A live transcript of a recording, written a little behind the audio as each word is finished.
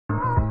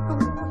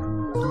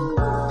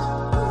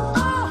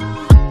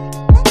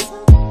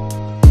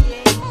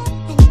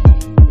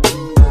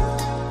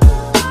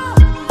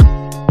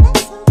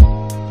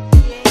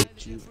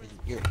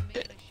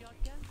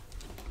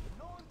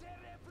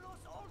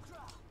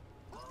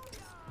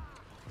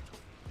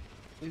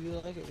If you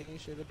like it, then you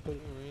should have put a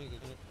ring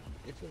on it.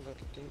 If you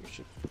like it, then you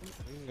should put a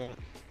ring on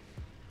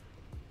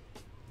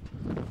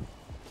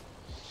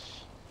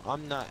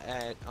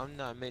it. I'm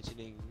not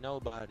mentioning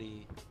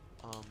nobody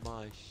on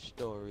my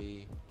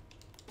story.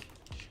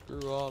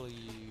 Screw all of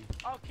you.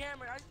 Oh,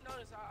 Cameron, I just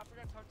noticed. I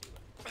forgot to talk to you.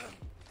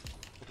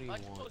 What do you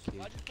want,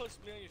 kid? I just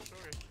posted me on your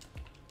story.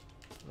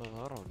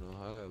 Oh, I don't know.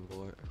 I got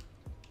bored.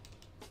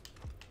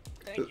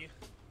 Thank you.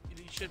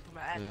 You should put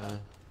my ad Yeah.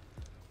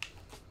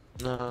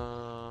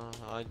 No,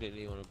 I didn't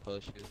even want to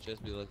post it.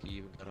 Just be lucky you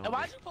even got on. And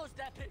why'd you post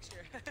that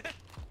picture?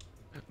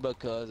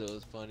 Because it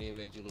was funny. It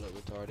made you look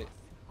retarded.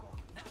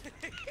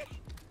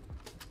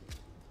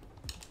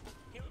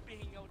 He would be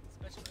hanging out with the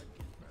special ed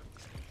kids,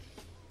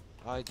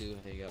 bro. I do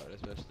hang out with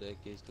special ed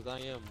kids because I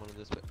am one of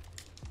the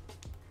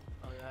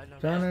Oh yeah, I know.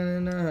 Drowning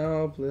in the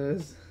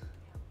helpless.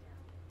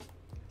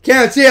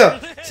 Cam, chill,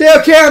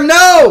 chill, Cam.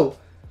 No.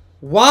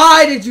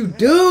 Why did you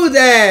do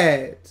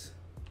that?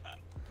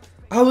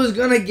 I was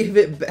gonna give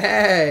it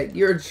back.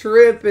 You're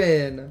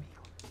tripping.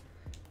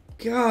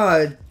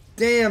 God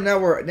damn. Now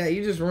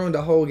you just ruined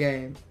the whole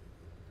game.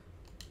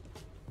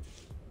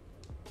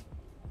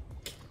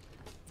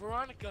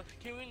 Veronica,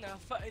 can we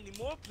not fight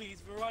anymore,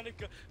 please?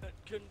 Veronica,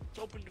 can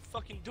you open the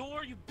fucking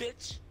door, you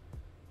bitch?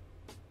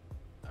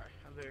 Alright,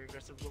 I'm a very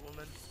aggressive little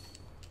woman.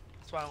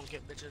 That's why I don't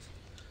get bitches.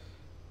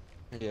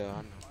 Yeah,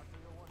 I know.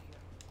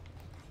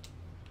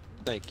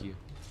 Thank you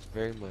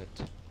very much.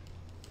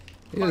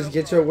 You just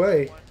get your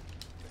way.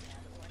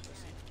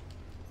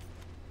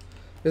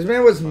 This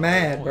man was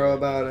mad, bro,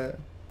 about it.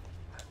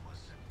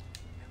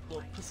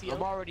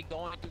 I'm already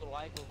going through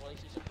life with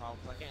relationship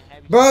problems. I can't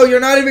have you. Bro, you're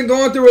not even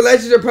going through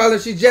relationship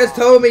problems. She just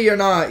told me you're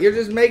not. You're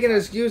just making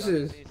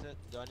excuses.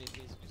 Do I need to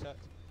see screenshots?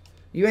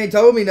 You ain't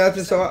told me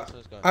nothing, so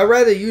I'd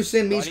rather you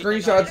send me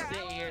screenshots.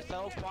 Sitting here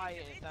so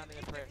quiet and sounding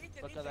impressed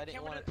because I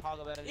didn't want to talk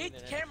about it either.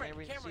 Cameron,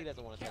 She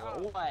doesn't want to talk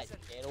about what?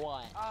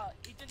 What?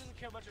 Ethan doesn't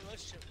care about your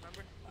relationship,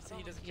 remember? He said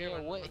he doesn't care care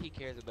about what he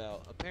cares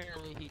about.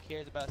 Apparently, he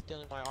cares about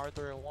stealing my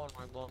Arthur and one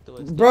while I'm going through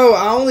it. Bro,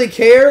 I only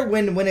care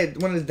when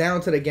it's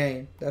down to the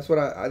game. That's what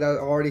I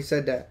already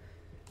said that.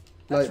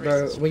 Like,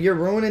 bro, when you're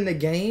ruining the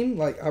game,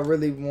 like, I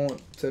really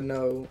want to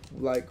know,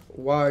 like,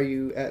 why are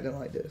you acting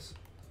like this?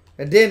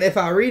 And then if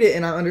I read it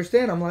and I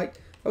understand, I'm like,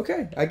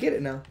 okay, I get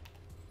it now.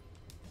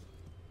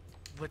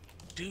 But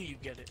do you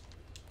get it?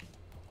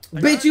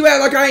 Like, bitch, you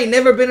act like I ain't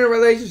never been in a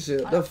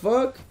relationship. The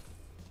fuck?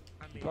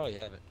 I mean, probably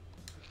haven't.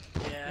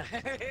 Yeah. I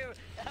was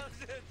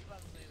just about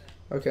to say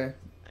that. Okay.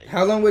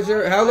 How long was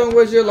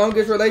your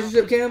longest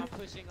relationship, Cam?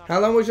 How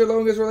long was your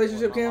longest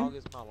relationship, Cam?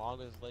 My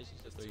longest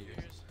relationship 3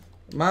 years.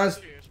 Mine's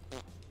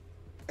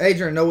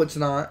Adrian. No, it's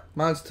not.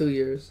 Mine's 2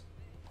 years.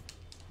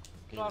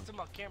 No, I'm talking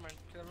about Cameron,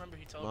 because I remember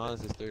he told me.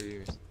 Mine's is 3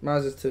 years.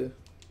 Mine's is 2.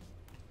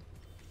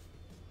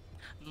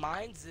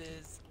 Mine's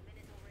is.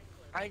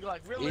 I ain't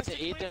like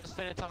realistically. Ethan's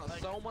finna talk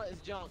so much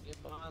junk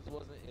if mine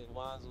was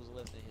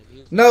listening to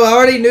him. No, I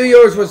already knew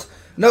yours was.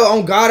 No,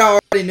 on God, I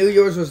already knew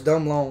yours was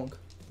dumb long.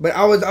 But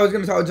I was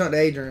gonna talk junk to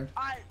Adrian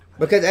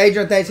because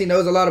Adrian thinks he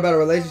knows a lot about a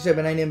relationship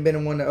and ain't even been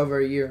in one in over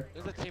a year.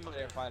 There's a team out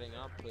there fighting.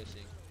 I'm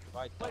pushing. If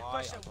I die,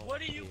 question,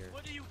 what do you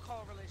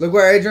call a relationship? Look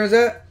where Adrian's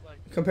at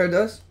compared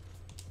to us.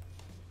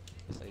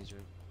 It's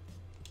Adrian.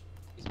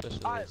 He's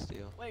special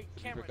still. Wait,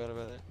 Cameron. You forgot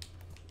about that?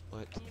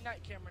 What? I mean,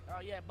 not Cameron.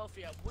 Oh yeah, both of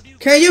you. What do you?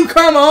 Can you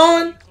come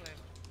on?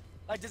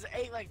 Like does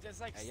eight like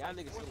does like. Hey, y'all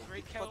niggas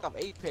fuck up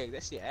 8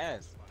 That shit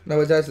ass. No,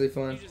 it's actually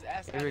fun. You just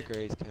asked Every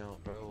grades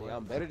count, bro. Yeah,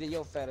 I'm better than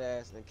your fat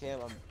ass, and Cam,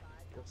 I'm.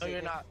 No,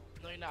 you're not.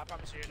 No, you're not. I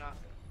promise you, you're not.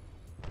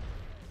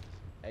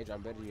 Adrian,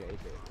 I'm better than your 8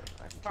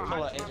 peg, Bro, Hold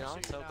I on, Adrian. promise I'm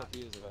you so you're not.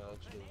 confused about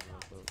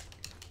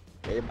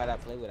you. Everybody I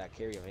play with, I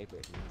carry on 8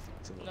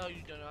 No, you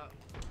do not.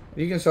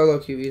 You can solo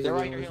queue easily. They're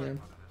right here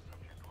healing.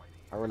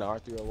 I run the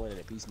R301 and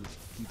a piece of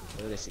people.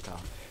 What that shit called?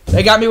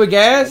 They got me with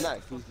gas.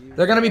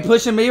 They're gonna be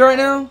pushing me right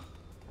now.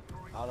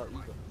 I don't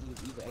even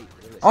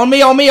 8.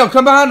 On me, I'll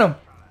come behind them.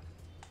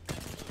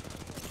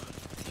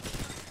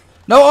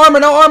 No armor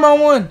on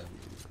one.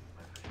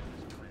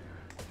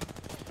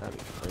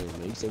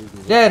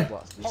 Dead.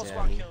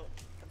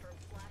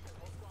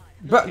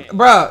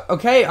 Bruh,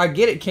 okay, I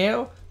get it,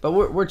 Kel, but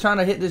we're trying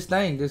to hit this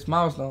thing, this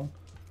milestone.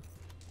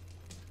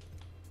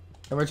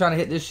 And we're trying to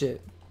hit this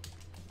shit.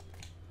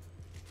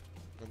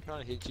 I'm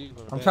trying to hit you.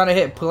 I'm trying to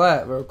hit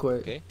Plat real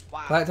quick. Okay.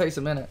 Wow. Plat takes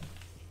a minute.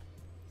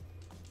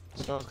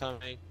 Storm's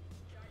coming.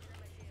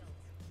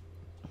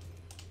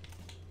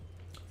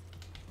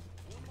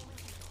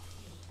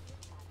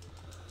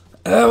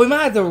 We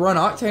might have to run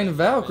Octane and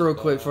Valk real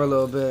quick for a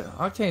little bit.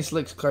 Octane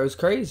slicks goes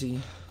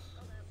crazy.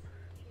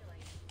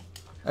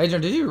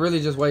 Adrian, did you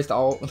really just waste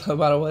all,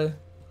 by the way?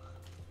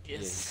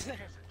 Yes.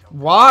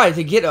 Why?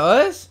 To get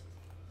us?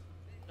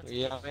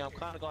 Yeah, I mean, I'm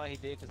kind of glad he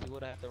did because he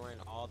would have to run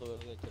all the way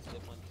to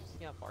zip line.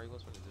 See how far he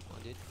was from the zip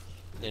line, dude.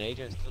 And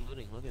Adrian's still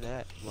looting. Look at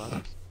that.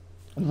 Wow.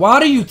 Why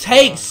do you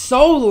take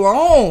so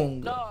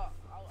long? No,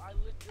 I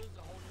lit. It was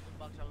a whole nother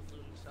box I was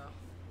looting, so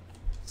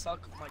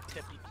suck my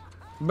tippy.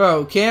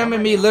 Bro, Cam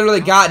and me literally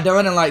got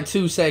done in like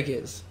 2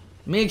 seconds.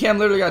 Me and Cam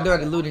literally got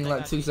done looting in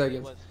like 2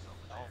 seconds. The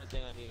only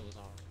thing I needed was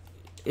armor.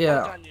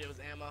 Yeah. I knew it was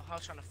ammo. I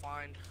was trying to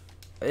find.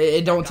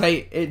 It don't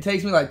take. It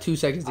takes me like 2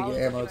 seconds to I was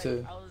get ammo looking at-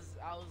 too. I was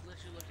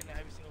literally looking at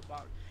every single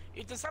box.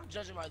 Ethan, stop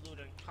judging my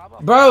looting. How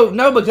about Bro,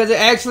 no, because it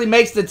actually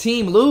makes the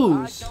team I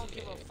lose. don't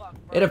give a fuck,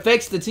 bro. It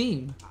affects the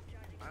team.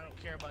 I don't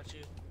care about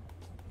you.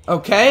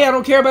 Okay, I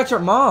don't care about your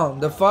mom.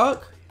 The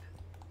fuck?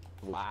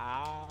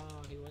 Wow,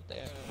 he went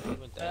there. He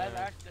went That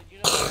there. you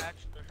know what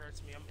actually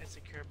hurts me. I'm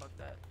insecure about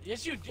that.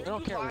 Yes, you do. I don't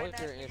You care lying what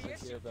ass you're nigga.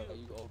 Yes, insecure you about.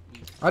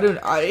 do. You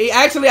obese.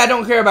 Actually, I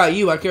don't care about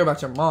you. I care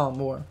about your mom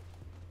more.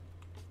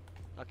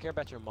 I care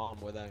about your mom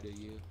more than I do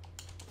you.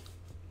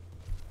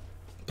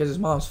 Because his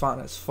mom's fine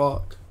as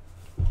fuck.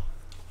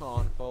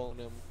 On phone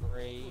them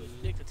great.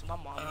 Addicted to my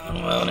mom.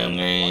 well, them Watching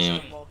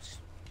name. the most.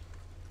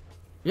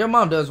 Your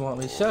mom does want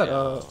me. Shut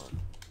up.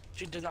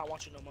 She does not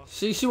want you no more.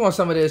 She wants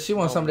some of this. She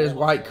wants No some of this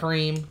more. white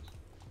cream.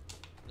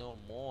 No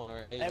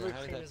more. Hey, Every how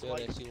does cream that is feel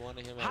white. that she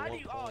wanted him How at do one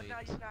you? point? Now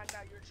you're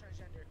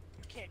transgender.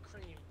 You can't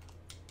cream.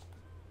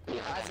 As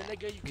a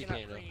nigga, you cannot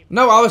can't, though. cream.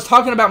 No, I was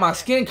talking about my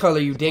skin color,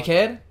 you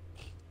dickhead.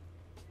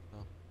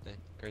 Oh, dang,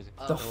 crazy.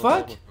 The No,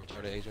 fuck? no,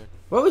 no, Adrian.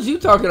 What was you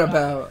talking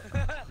about?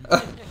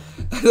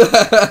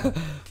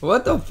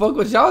 What the fuck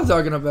was y'all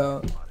talking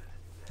about?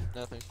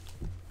 Nothing.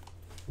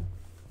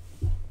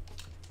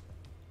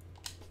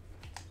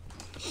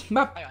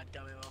 Bop, I got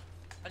dumb ammo.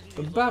 I just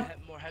need to Bop.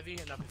 look more heavy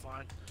and I'll be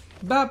fine.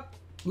 bop.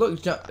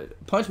 Look,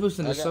 punch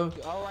boosting I is got, so.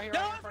 oh, right here, No,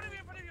 right in in front front of of you, me.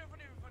 in front of you, in front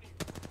of you, in front of you.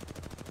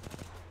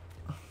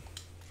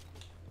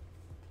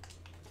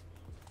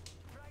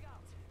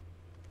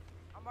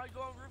 I'm about to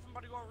go on roof, I'm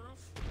about to go on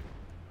roof.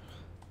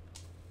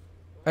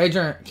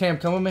 Adrian, Cam,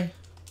 come with me.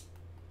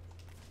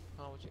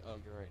 Oh, what you, oh,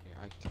 you're right here.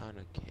 I kind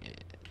of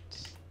can't.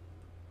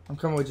 I'm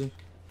coming with you.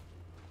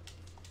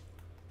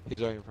 He's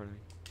right in front of me.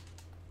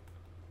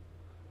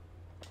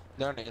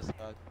 They're on the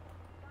inside.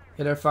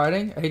 Yeah, they're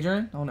fighting.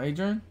 Adrian, on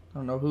Adrian. I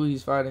don't know who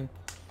he's fighting.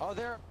 Oh,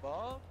 they're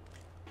above?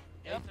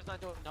 Yep. Adrian's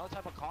not doing no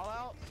type of call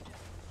out?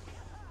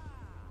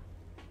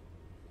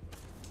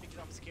 Because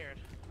I'm scared.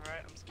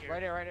 Alright, I'm scared. Right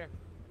there, right there.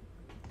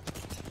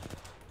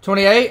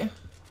 28.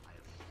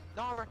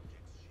 No, over.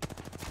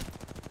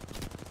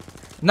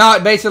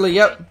 Knocked, basically.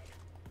 Yep.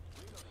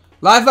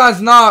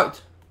 Lifeline's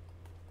knocked.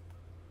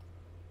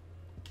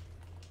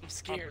 I'm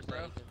scared, bro.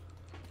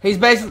 He's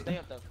basically. Stay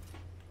up though.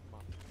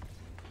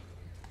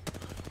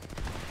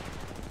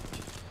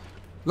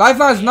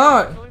 Lifeline's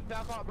knocked. Can we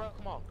back off, bro?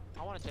 Come on.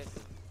 I want to chase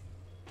this.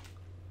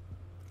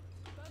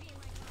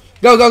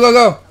 Go, go, go,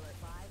 go.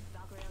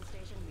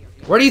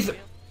 Where do you?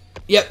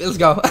 Yep, let's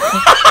go. Oh,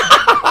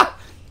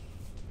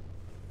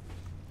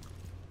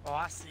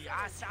 I see.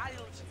 I see. I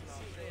don't see.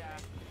 Yeah.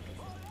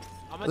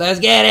 Let's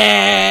get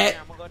it.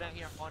 I'm gonna go down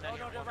here. I'm going No, down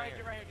no, here. they're I'm right going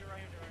here, down right here, right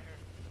here, right here.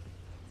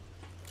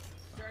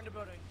 They're in the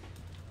building.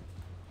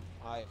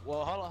 here. Alright,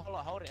 well,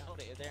 hold it.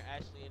 If they're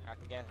actually in, I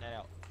can gas that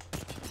out.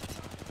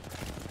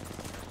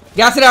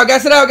 Gas it out,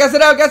 gas it out, gas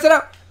it out, gas it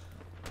out.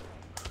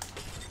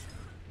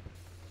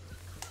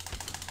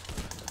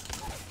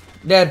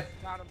 Dead.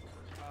 Got him.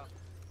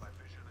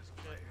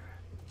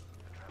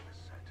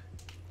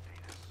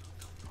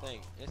 Thing.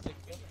 It's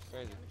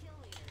crazy.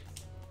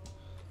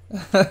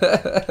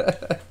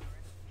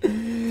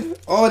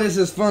 Oh, this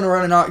is fun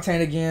running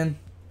Octane again.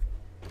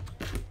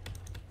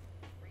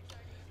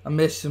 I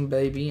miss him,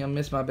 baby. I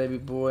miss my baby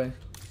boy.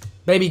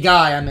 Baby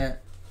guy, I meant.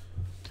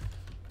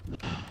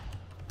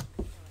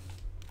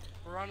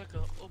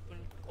 Veronica,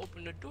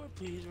 open the door,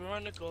 please.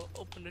 Veronica,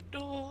 open the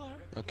door.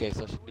 Okay,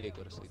 so she did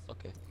go to sleep.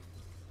 Okay.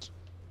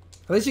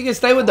 At least you can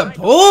stay with the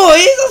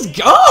boys. Let's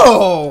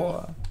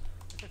go.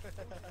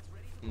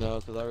 No,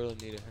 because I really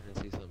needed her to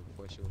see something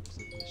before she went to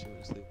sleep. She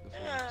went to sleep before.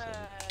 Yeah, So,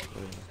 you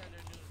can send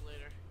her news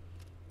later.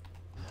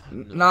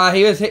 no. Nah,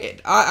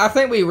 I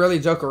think we really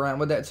joke around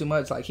with that too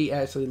much. Like, he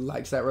actually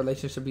likes that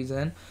relationship he's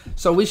in.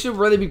 So we should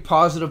really be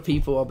positive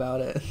people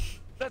about it.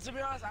 But to be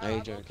honest,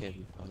 Adrian can't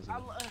be positive. I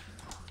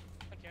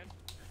can.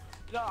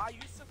 You know, I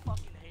used to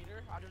fucking hate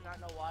her. I do not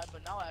know why,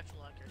 but now I actually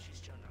like her. She's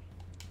chill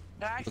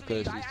now. Actually,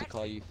 Because she I used to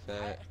call you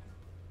fat.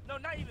 no,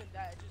 not even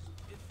that. It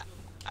just didn't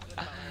feel good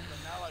about her. But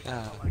now like, I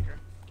Ah. don't like her.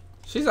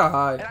 She's a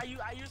high. And I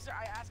used to,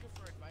 I ask her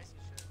for advice and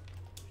shit.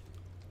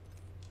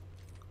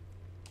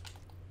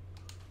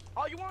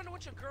 Oh, you wanna know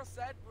what your girl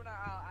said when I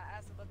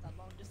asked about that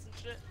long distance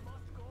shit?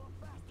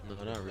 No,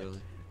 not really.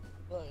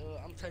 Look,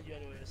 I'm telling you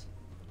anyways.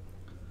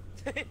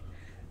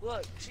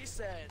 Look, she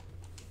said,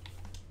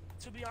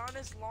 to be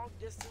honest, long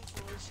distance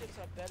relationships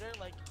are better.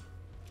 Like,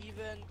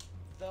 even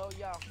though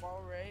y'all far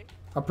away,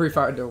 I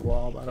pre-fired the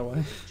wall, by the way.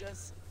 it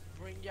just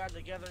bring y'all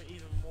together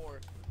even more.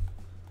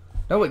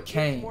 No, it Give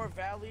came. more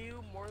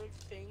value, more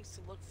things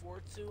to look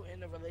forward to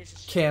in a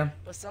relationship. Cam.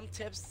 But some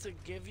tips to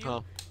give you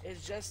Huh.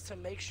 is just to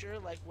make sure,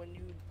 like, when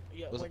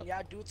What's when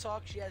y'all do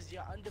talk, she has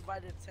your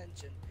undivided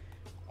attention.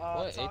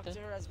 What, Talk Ethan? to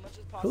her as much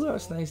as possible. Who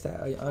else thinks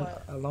that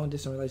a long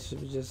distance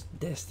relationship is just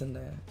destined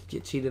to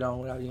get cheated on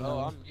without you Oh,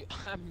 knowing?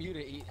 I'm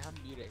muted. I'm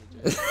muted.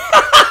 Adrian.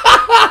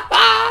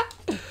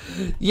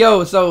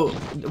 Yo, so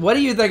what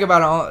do you think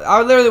about it?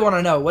 I literally want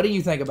to know. What do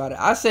you think about it?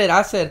 I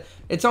said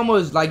it's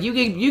almost like you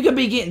could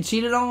be getting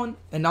cheated on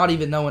and not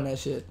even knowing that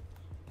shit.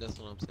 That's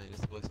what I'm saying.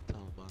 It's a waste of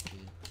time, my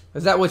opinion.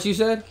 Is that what you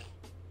said?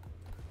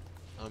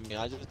 I mean,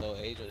 I just throw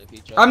Adrian if he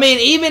tries. I mean,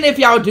 even if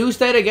y'all do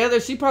stay together,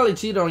 she probably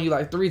cheated on you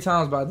like 3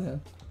 times by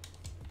then.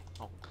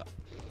 Oh, God.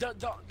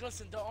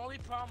 Listen, the only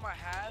problem I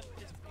have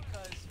is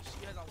because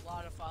she has a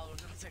lot of followers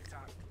on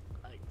TikTok.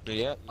 Like,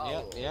 Yeah.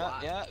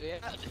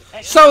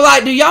 So,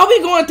 like, do y'all be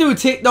going through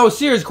No,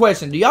 serious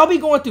question. Do y'all be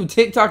going through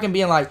TikTok and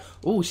being like,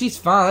 ooh, she's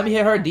fine. Let me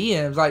hit her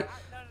DMs. Like,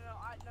 No.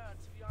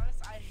 To be honest,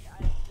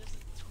 this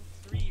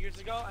is 3 years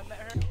ago. I met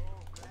her.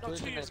 No,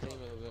 2 years ago.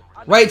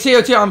 wait,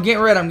 chill. I'm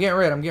getting red. I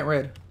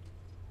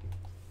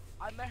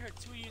met her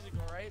 2 years ago,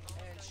 right?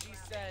 And she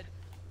said,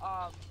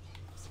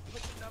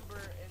 put your number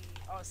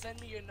and send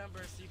me your number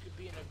so you could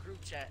be in a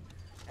group chat.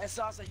 And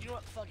so I was like, you know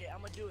what? Fuck it, I'm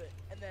gonna do it.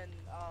 And then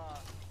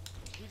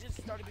we just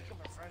started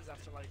becoming friends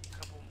after like a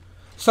couple.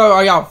 So,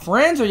 are y'all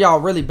friends or y'all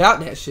really about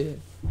that shit?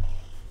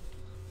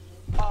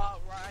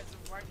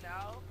 Right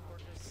now, we're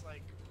just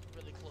like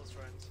really close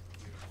friends.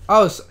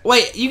 Oh, so,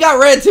 wait, you got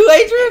red too,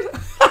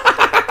 Adrian?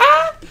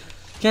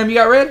 Cam, you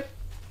got red?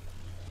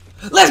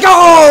 Let's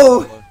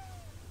go!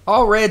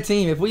 All red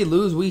team. If we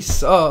lose, we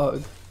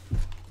suck.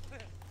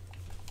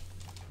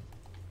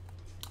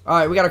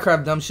 Alright, we gotta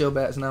craft dumb shield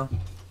bats now.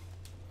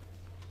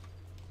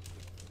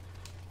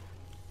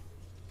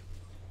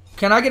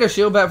 Can I get a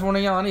shield bat for one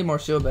of y'all? I need more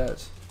shield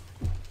bats.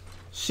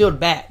 Shield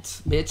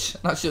bats,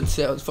 bitch. Not shield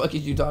cells. Fuck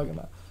is you talking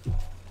about?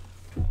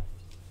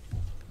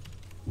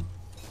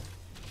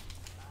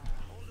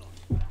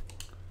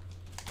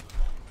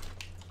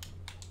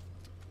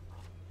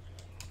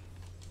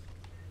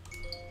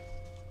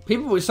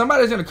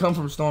 Somebody's gonna come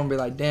from storm and be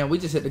like, damn, we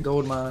just hit the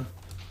gold mine.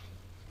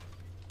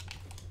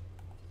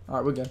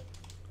 Alright, we're good.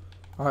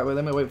 Alright, wait,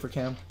 let me wait for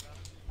Cam.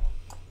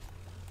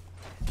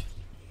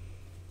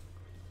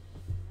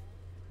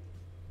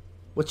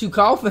 What you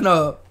coughing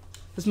up?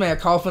 This man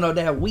coughing up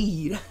that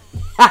weed.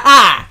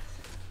 Ha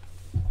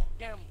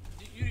Cam,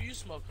 you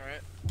smoke, right?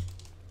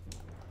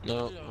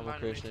 No, I'm a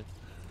Christian.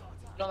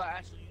 No, like,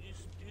 actually,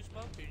 you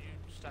smoke or you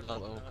stop No,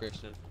 smoking? I'm a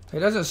Christian. He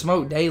doesn't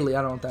smoke daily,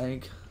 I don't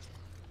think.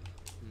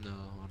 No,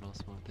 I don't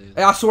smoke daily.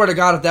 I swear to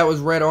God, if that was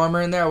red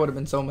armor in there, I would have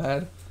been so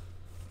mad.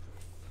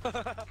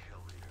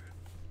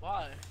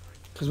 Why?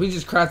 Because we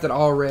just crafted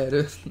all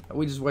red.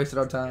 We just wasted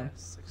our time. Yeah,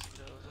 6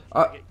 kills.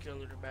 Uh, Get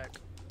killed in her back.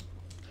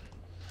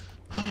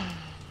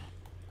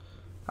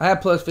 I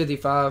had plus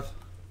 55.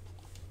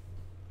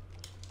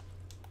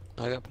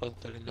 I got plus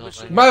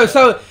 39. Bro,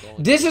 so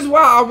this is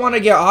why I want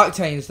to get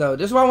Octanes, though.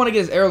 This is why I want to get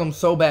his heirloom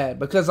so bad.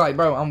 Because, like,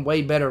 bro, I'm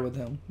way better with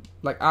him.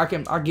 Like, I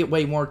get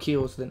way more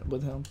kills than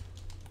with him.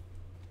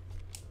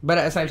 But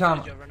at the same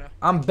time,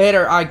 I'm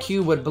better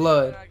IQ with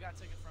blood.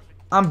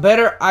 I'm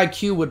better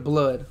IQ with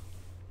blood.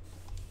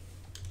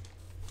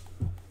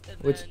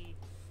 Which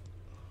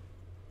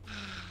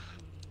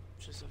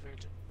just a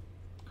virgin.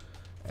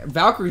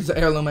 Valkyrie's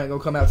heirloom ain't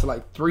gonna come out to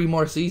like 3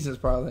 more seasons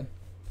probably.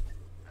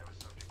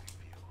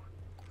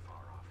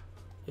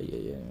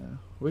 Yeah.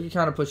 We can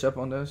kind of push up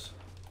on this.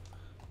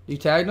 You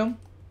tagged him?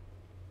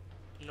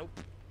 Nope.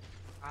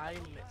 I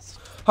missed.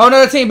 Oh,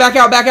 another team! Back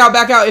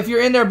out! If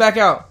you're in there, back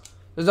out.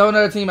 There's a whole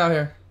nother team out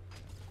here.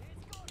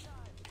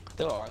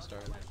 There are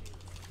stars.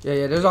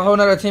 Yeah. There's a whole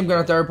nother team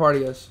gonna third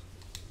party us.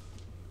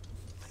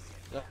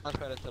 No, I'm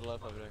trying to the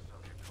left over there.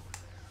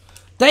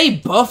 They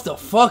buffed the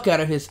fuck out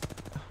of his.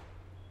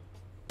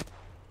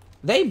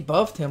 They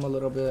buffed him a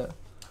little bit.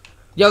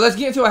 Yo, let's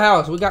get into a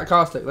house. We got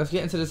caustic. Let's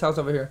get into this house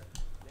over here.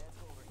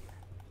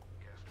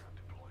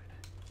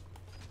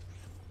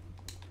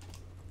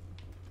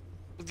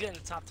 Let's get in the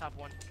top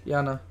one. Yeah,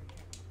 I know.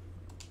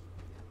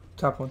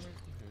 Top one.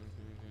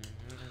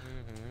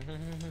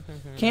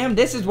 Cam,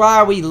 this is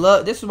why we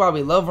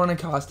love running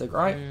caustic,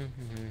 right?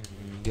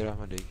 Get off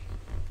my dick.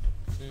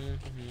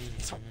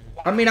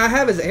 I mean, I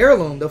have his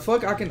heirloom. The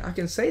fuck, I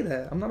can say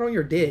that. I'm not on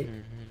your dick.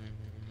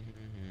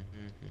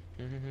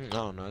 I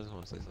don't know. I just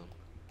want to say something.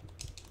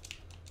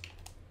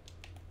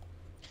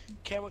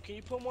 Cameron, can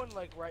you put one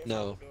like right in No.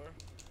 front of the door?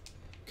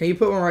 Can you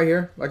put one right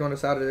here, like on the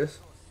side of this?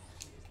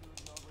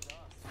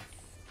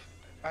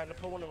 Alright, I'll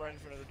put one right in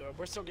front of the door.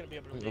 We're still gonna be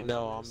able to leave.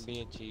 No, I'm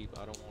being cheap.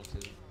 I don't want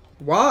to.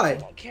 Why?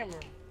 Come on,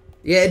 Cameron.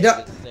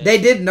 Yeah, they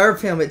did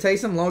nerf him. It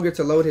takes him longer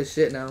to load his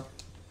shit now.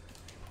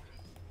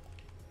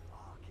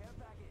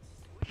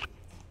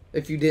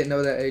 If you didn't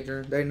know that,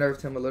 Adrian, they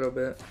nerfed him a little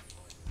bit.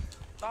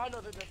 Oh,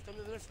 no, they're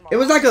It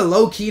was like a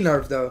low key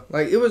nerf though.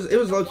 Like it was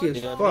low key as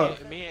Yeah,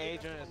 fuck. me and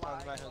Adrian was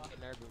talking about him getting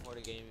nerfed before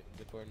the game,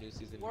 before new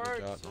season Word,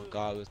 dropped. On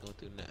God, was going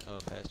through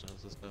patch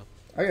notes and stuff.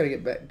 I gotta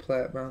get back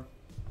plat, bro.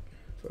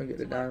 So I can get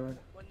the diamond.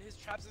 When his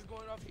traps is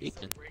going off, he's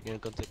Ethan, so breaking. you wanna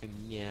come take a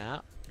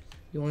nap?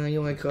 You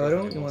wanna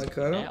cuddle? You wanna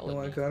cuddle? You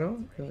wanna cuddle?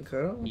 You wanna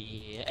cuddle?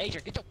 Yeah,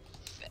 Adrian, get your.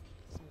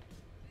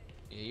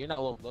 Yeah, you're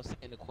not one. Go sit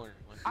in the corner.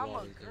 Like you I'm a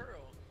always do. girl.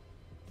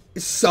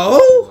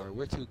 So?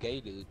 We're two gay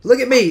dudes. Look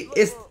at me.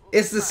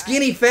 It's the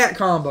skinny fat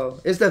combo.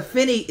 It's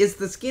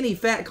the skinny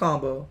fat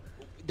combo.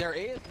 There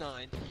is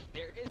none.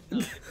 There is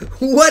none.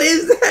 What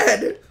is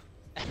that?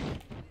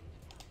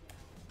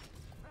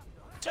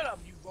 Shut up,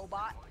 you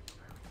robot.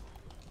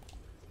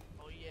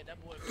 Oh yeah,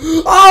 that boy.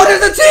 Oh, there's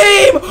as a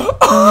team!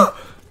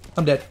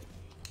 I'm dead.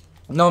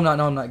 No, I'm not.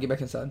 No, I'm not. Get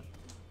back inside.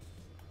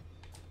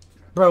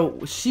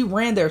 Bro, she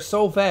ran there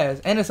so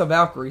fast. And it's a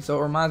Valkyrie, so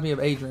it reminds me of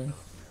Adrian.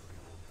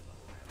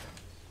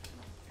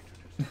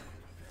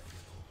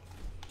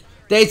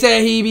 They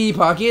said he be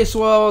pocket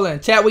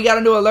swollen. Chat, we got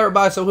a new alert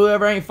box, so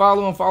whoever ain't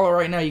following, follow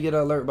right now. You get an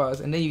alert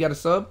box. And then you got a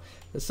sub.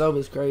 The sub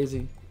is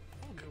crazy.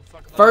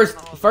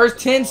 First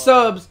 10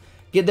 subs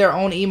get their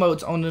own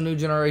emotes on the new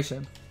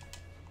generation.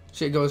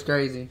 Shit goes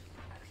crazy.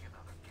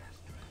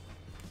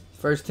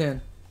 First 10.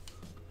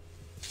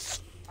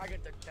 I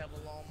get the devil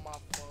on my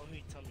phone.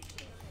 He tell me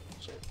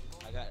shit.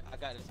 I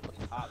got this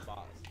hot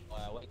box.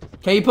 Wait.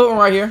 Can you put one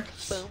right here?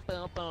 Boom,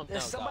 boom, boom.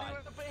 There's No, somebody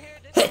God. up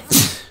in here.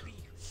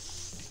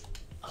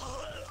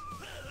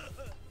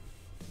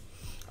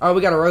 Oh,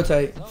 we gotta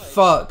rotate. Oh,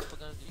 Fuck. what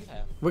guns do you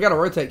have? We gotta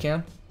rotate,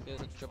 Cam. There's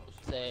a triple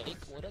seg.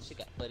 What else you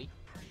got, buddy?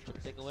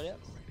 Triple seg and what else?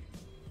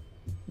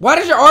 Why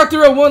does your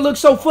R301 look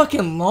so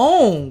fucking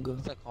long?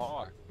 It's a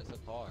car. It's a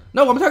car.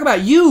 No, I'm talking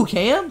about you,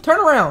 Cam. Turn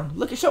around.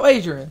 Look at show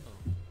Adrian.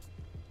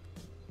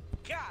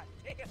 God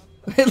damn.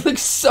 It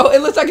looks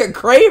like a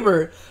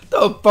Kraber.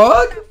 The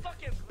fuck? That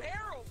fucking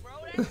barrel, bro.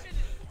 That shit is.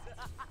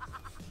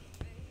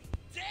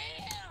 Damn.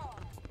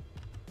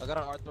 I got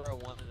an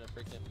R301 and a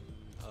freaking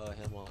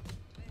Hemlock.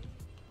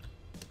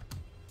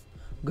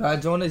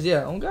 God join us,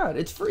 yeah. Oh God,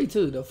 it's free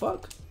too. The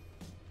fuck?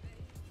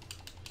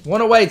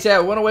 One away,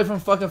 chat. One away from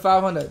fucking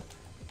 500.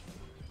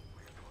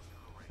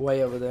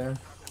 Way over there.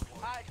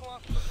 Alright, come on.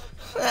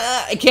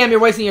 Cam, you're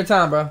wasting your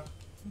time, bro.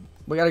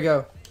 We gotta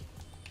go.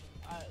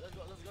 Alright, let's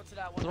go to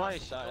that one. Somebody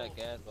house. shot at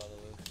gas, by the way.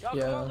 Yo,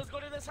 Yeah. come on, let's go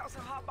to this house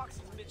and hotbox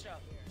this bitch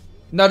up.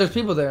 No, there's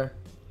people there.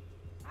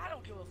 I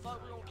don't give a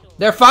fuck. We don't kill them.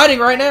 They're fighting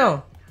right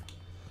now.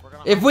 We're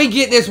gonna If we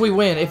get this, we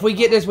win. If we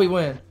get this, we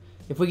win.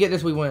 If we get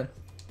this, we win.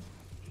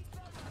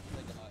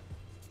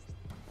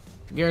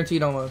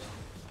 Guaranteed almost.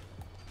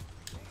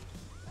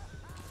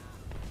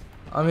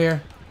 I'm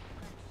here.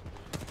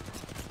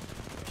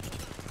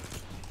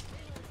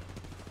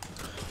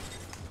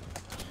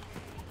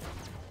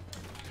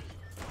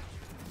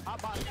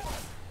 Hotbox.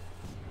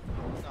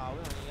 Nah, we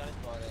don't even gotta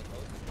start that,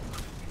 coach.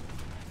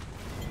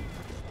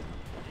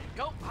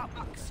 Go,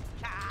 hotbox.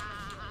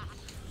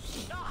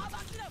 No,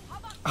 hotbox it up.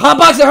 Hotbox.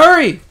 Hotbox it,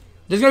 hurry!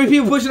 There's gonna be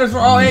people pushing us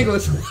from all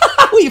angles.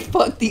 We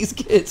fucked these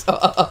kids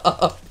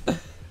up. We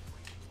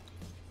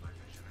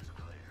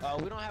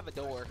don't have a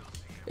door.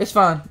 It's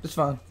fine. It's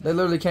fine. They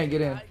literally can't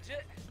get in.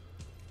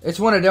 It's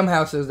one of them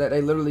houses that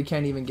they literally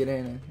can't even get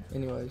in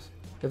anyways.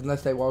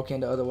 Unless they walk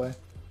in the other way.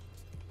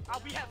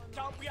 We have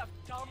dumb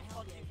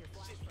fucking shit,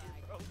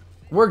 bro.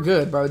 We're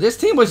good, bro. This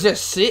team was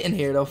just sitting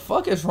here. The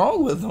fuck is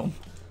wrong with them?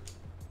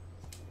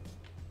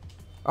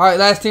 Alright,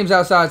 last team's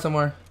outside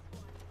somewhere.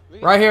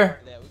 Right here.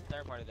 We can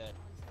third party that.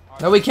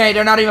 No, we can't.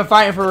 They're not even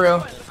fighting for real.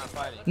 They're not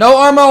fighting. No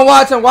armor on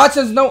Watson.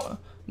 Watson's no...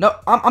 No,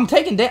 I'm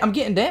getting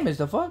damaged.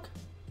 The fuck?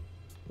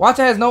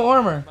 Watson has no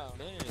armor. Oh,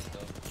 man, it is though.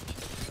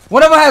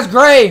 One of them has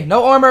gray.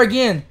 No armor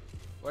again.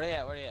 Where they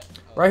at? Where they at?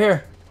 Oh, Right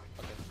here.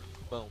 Okay.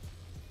 Boom.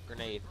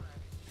 Grenade.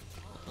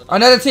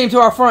 Another team to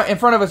our front. In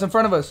front of us. In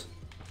front of us.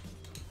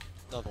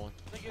 Another one.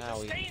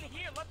 Niggas, stay in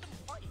here. Let them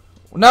fight.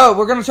 No,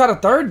 we're gonna try to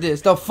third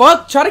this. The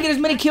fuck? Try to get as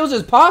many kills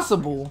as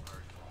possible.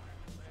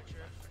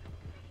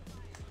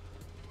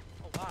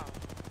 Oh, wow.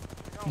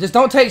 Just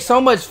don't take so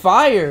much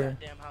fire.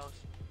 Damn house.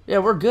 Yeah,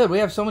 we're good. We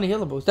have so many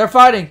healables. They're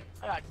fighting.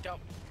 I got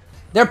dumped.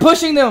 They're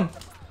pushing them.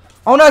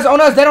 On us,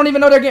 on us. They don't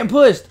even know they're getting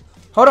pushed.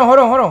 Hold on, hold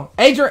on, hold on.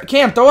 Adrian,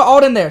 Cam, throw an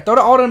ult in there. Throw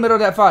the ult in the middle of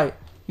that fight.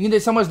 You can do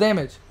so much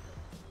damage.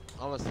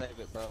 I'm gonna save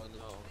it, bro. No,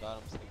 God,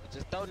 I'm saving it.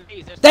 Just throw the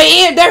knees.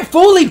 They're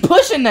fully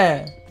pushing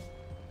that.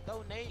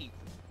 Throw nades.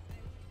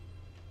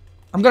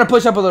 I'm gonna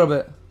push up a little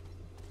bit.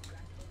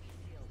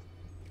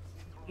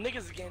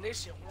 Niggas again,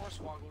 this shit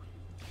hornswoggled.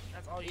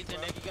 That's all you Ethan,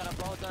 bro. you got a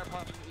bow there,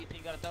 pop. Ethan,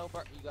 you got a throw,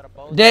 bro. You got a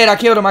bow. Dead. I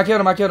killed him. I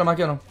killed him. I killed him. I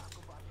killed him.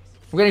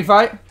 We're getting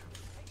fight.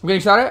 We're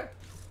getting shot at.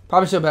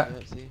 Probably shield back.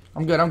 Yeah, see?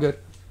 I'm good. I'm good.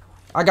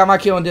 I got my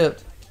kill and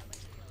dipped.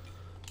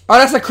 Oh,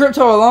 that's a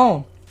crypto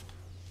alone.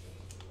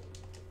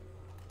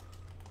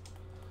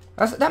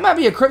 That might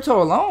be a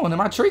crypto alone.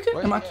 Am I tricking?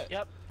 Where's Am I? he at?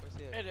 Yep, Where's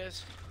he at? it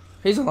is.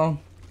 He's alone.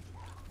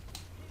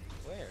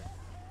 Where?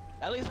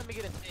 At least let me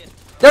get a hit.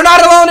 They're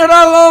not alone. They're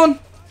not alone.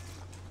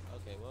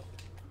 Okay, well.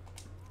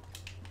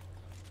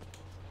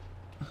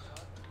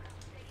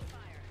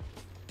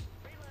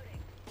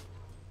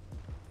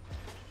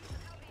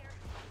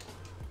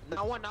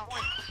 Not one, not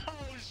one. Oh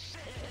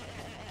shit!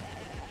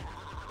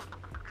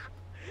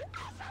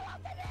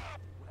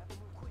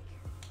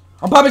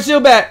 I'm popping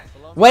shield back.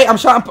 Wait, I'm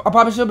shot. I'm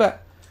popping shield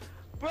back.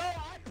 Bro, I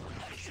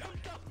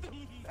jumped off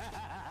the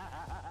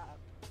map.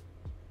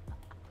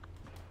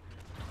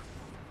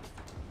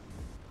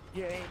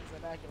 Your aim's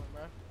immaculate,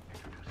 bro.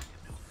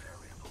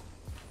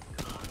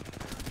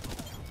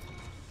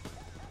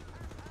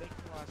 Thank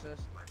you, Monsters.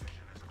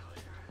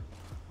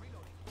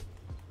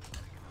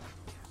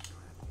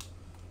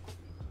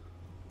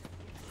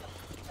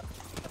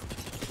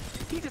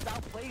 He just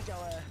outplayed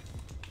y'all ass.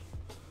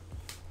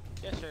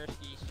 Yes, sir,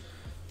 Ski.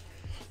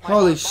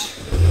 Holy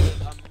shit.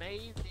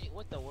 Amazing.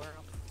 What the world?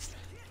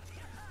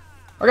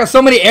 I got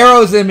so many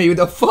arrows in me. What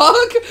the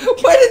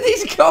fuck? Where did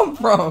these come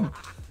from?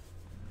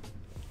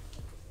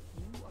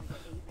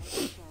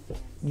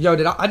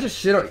 Yo, I just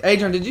shit on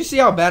Adrian? Did you see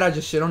how bad I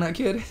just shit on that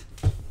kid?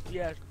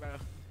 Yeah, bro.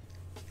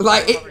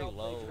 Like,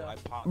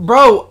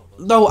 bro,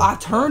 no, I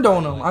turned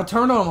on him. I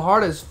turned on him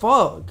hard as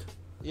fuck.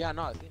 Yeah,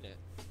 no, I seen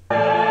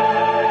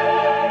it.